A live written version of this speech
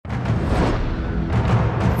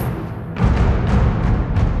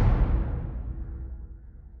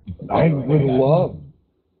I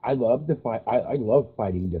love to fight. I love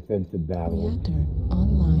fighting defensive battles. Reactor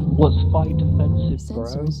online. Let's fight defensive,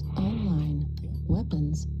 Sensors online.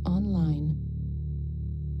 Weapons online.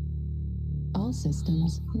 All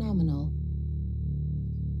systems nominal.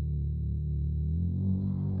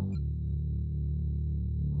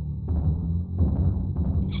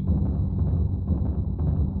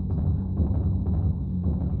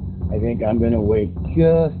 I think I'm going to wait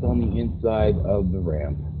just on the inside of the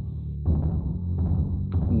ramp.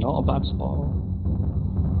 Not a bad spot.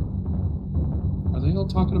 Are they all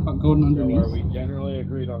talking about going underneath? So are we generally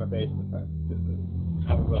agreed on a base defense?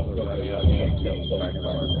 I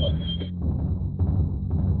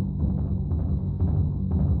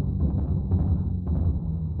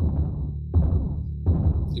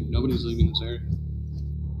think nobody's leaving this area.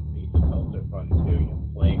 Base defense are fun too. You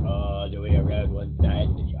play all the way around one side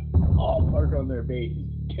and you all park on their base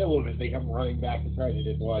and kill them as they come running back to try to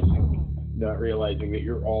dislodge you. Not realizing that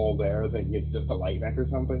you're all there, thinking it's just a light mech or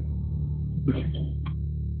something.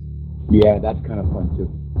 Yeah, that's kind of fun too.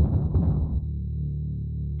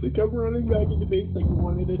 They come running back into base like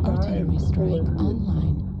one at a time. Artillery strike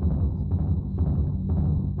online.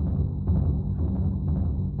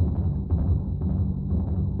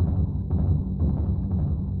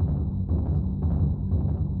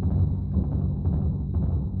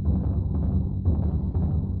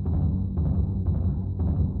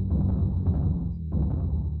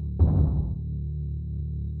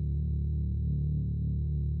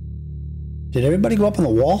 Did everybody go up on the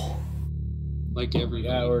wall? Like every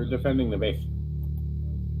Yeah, we're defending the base.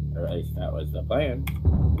 Or at least that was the plan.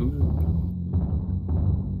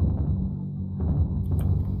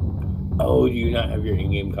 Oh, do you not have your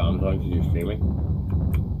in-game comms on because you're streaming?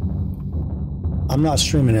 I'm not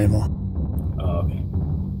streaming anymore. Oh, okay.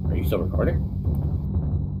 Are you still recording?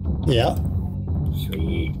 Yeah.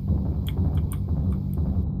 Sweet.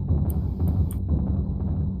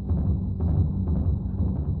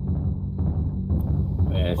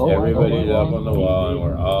 Yes, everybody's up on the wall and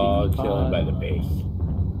we're all chilling by the base.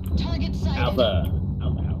 Target sighted. Alpha.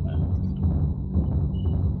 Alpha, alpha.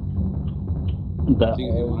 They're I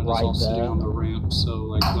think they wanted us all right sitting there. on the ramp, so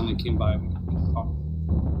like when they came by, we could talk.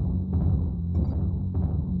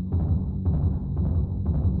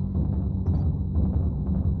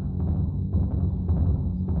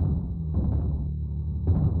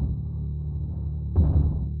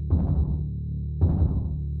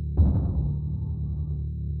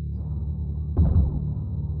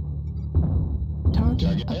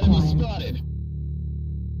 Target Enemy acquired. spotted.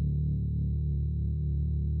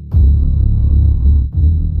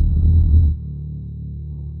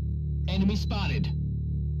 Enemy spotted.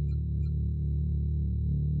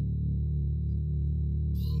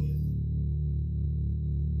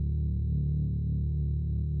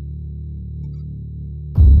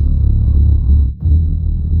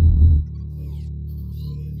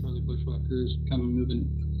 Charlie Bushwhackers kind of moving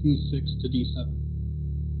C6 to D7.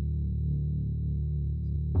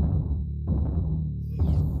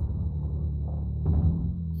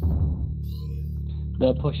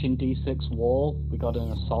 They're pushing D6 wall. We got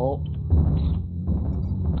an assault.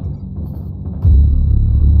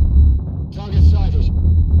 Target sighted.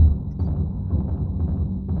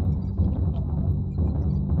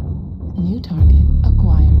 New target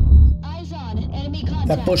acquired. Eyes on. Enemy contact.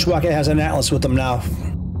 That bushwhacker has an atlas with them now.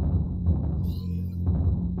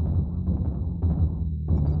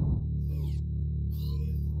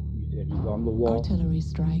 You said he's on the wall? Artillery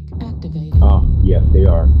strike activated. Oh, yes, they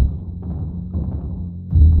are.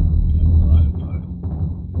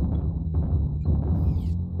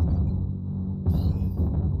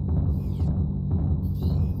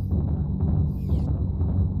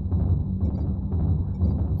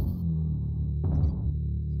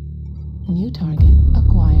 New target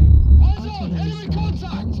acquired. Eyes on. Artillery Enemy strike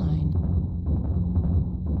contact. online.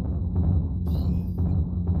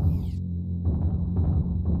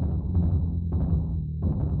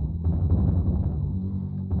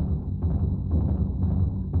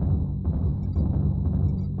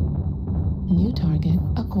 New target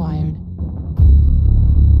acquired.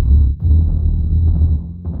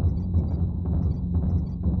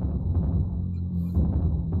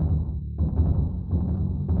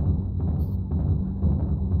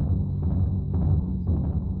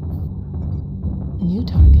 New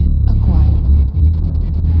target acquired.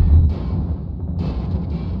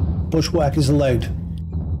 Bushwhacker's legged.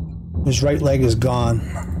 His right leg is gone.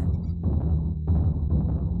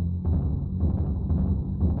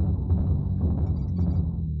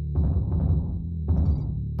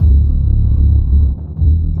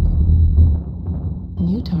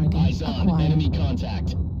 New target Eyes on. acquired. Enemy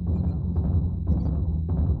contact.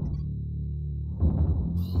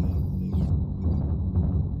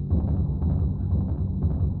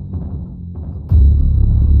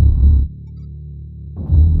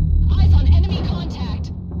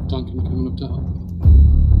 to help.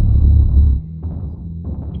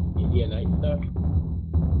 India Night stuff.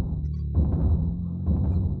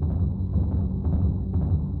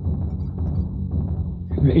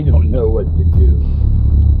 They don't know what to do.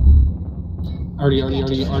 Already.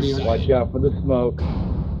 Watch out for the smoke.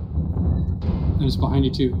 And it's behind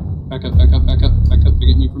you too. Back up. They're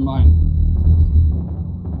getting you from behind.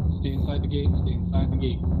 Stay inside the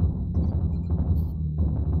gate.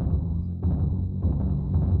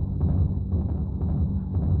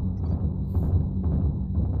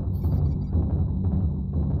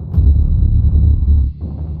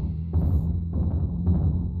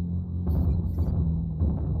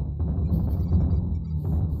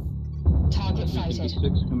 Target sighted. 6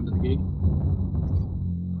 coming to the gate.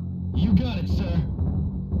 You got it, sir.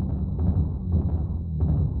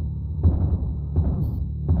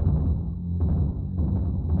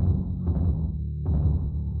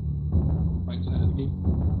 Right side of the gate.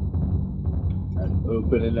 I'm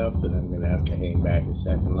open enough that I'm gonna have to hang back a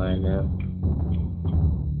second line now.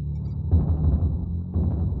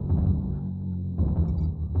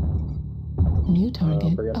 New Oh,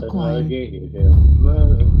 target forgot there's another acquired. gate here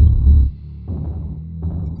too.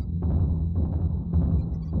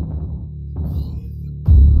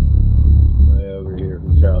 Way over here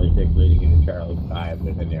from Charlie 6 leading into Charlie 5,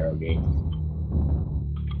 there's a narrow gate.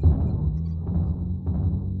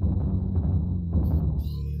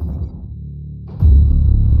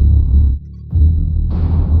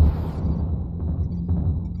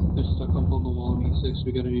 They're stuck up on the wall in E6.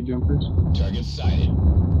 We got any jumpers? Target sighted.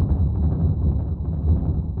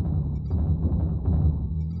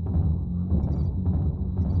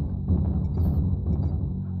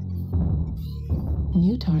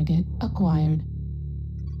 New target acquired.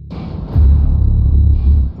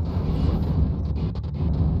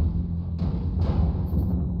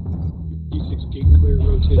 E6 gate clear,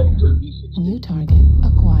 rotating to E6 New gate. target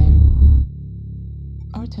acquired.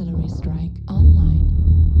 Artillery strike online.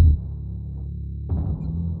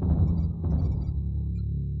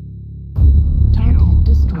 Target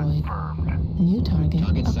destroyed. New target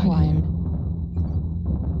Target sighted. acquired.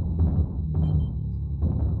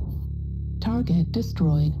 Target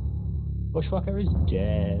destroyed. Bushwhacker is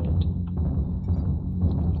dead.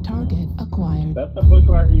 Target acquired. That's the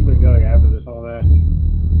bushwhacker you've been going after this whole match.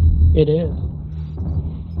 It is.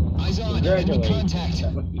 Eyes on. Enemy Congratulations. contact.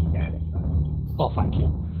 That must be satisfying. Oh, thank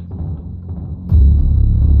you.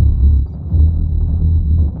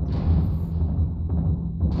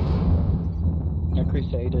 Our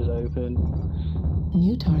Crusader's open.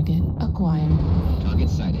 New target acquired. Target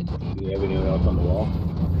sighted. Do you have anyone else on the wall?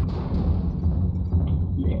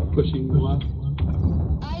 Yeah. Pushing the left.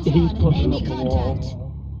 Eyes He's on. pushing Enemy up the contact. wall.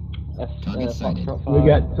 Target sighted. Foxtrot We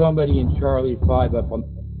 5. got somebody in Charlie 5 up on.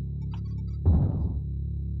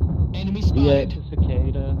 Enemy Yeah, spotted. it's a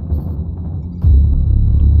cicada.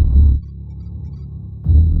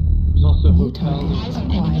 There's also a New hotel. target Eyes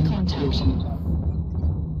on enemy acquired. contact. Yours on the top.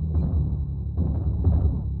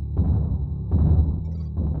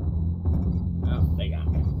 Oh, they got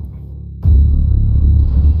me.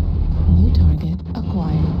 New target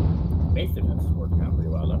acquired. Base defense is working out pretty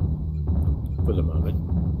well though. For the moment.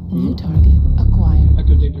 New target acquired.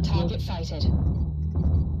 Echo danger Target close. sighted.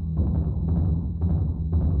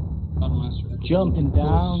 Battlemaster. Echo Jumping danger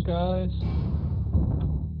down, close. guys.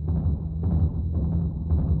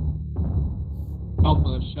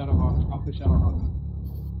 Alpha Shadowhawk. Alpha Shadowhawk.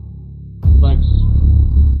 Legs.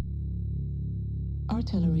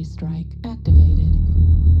 Artillery strike activated.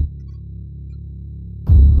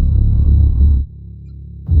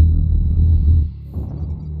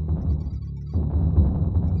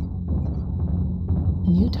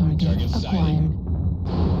 New target Target sighted. acquired.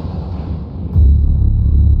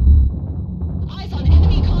 Eyes on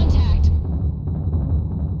enemy contact.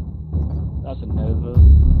 That's a Nova.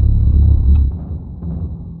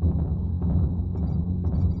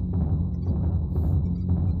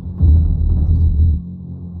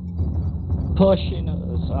 Pushing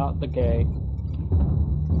us out the gate.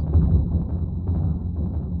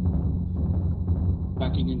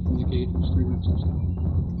 Backing in from the gate. There's 3 minutes or so.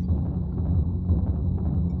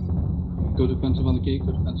 Go defensive on the gate.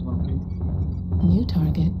 Go defensive on the gate. New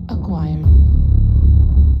target acquired.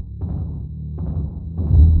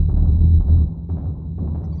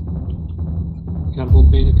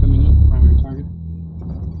 Catapult beta coming up. Primary target.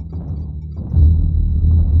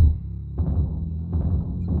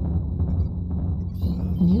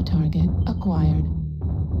 New target acquired.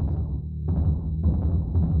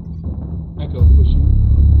 Echo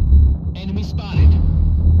pushing. Enemy spotted.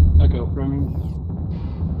 Echo priming.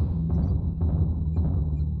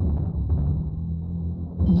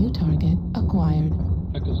 New target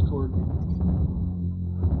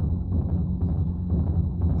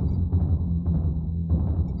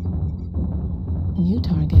New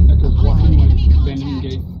target Echo's walking acquired. like abandoned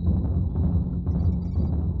gate.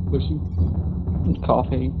 Pushing.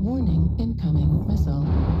 Coffee. Warning, incoming missile.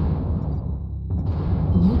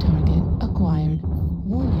 New target acquired.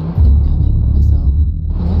 Warning, incoming missile.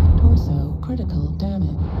 Left torso, critical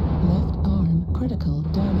damage. Left arm, critical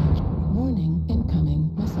damage. Warning,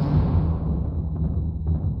 incoming missile.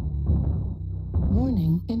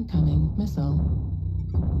 Warning, incoming missile.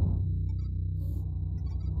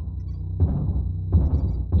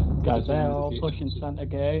 Gazelle pushing center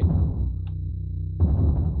gate.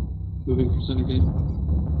 Moving for center gate.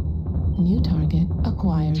 New target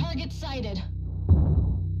acquired. Target sighted.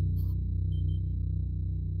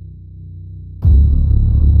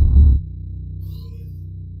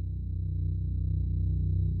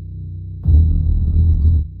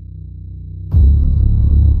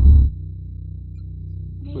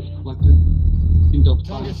 Push collected. In Delta 5.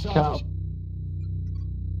 Target Cap. sighted.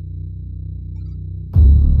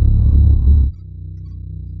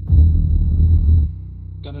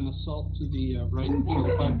 Got an assault to the right.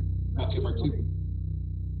 Delta 5. MR2.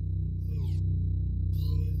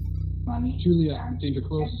 Julia, danger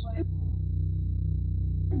close.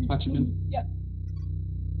 Patch him in. Yep.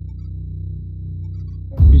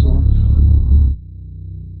 He's on.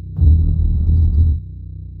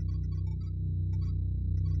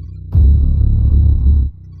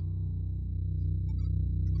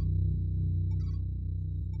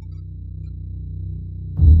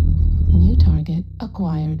 New target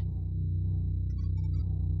acquired.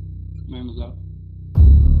 Man was out.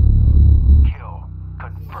 Kill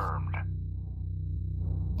confirmed.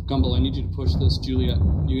 Gumble, I need you to push this. Julia,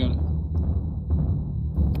 you got it.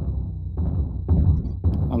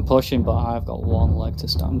 I'm pushing, but I've got one leg to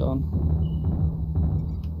stand on.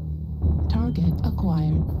 Target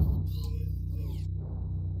acquired.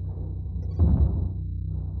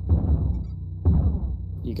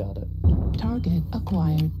 You got it. Target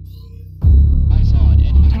acquired. Eyes on.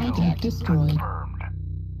 Enemy Target contact. destroyed. Confirmed.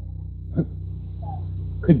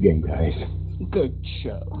 Good game, guys. Good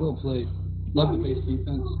show. Well played. Love the base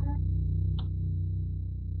defense.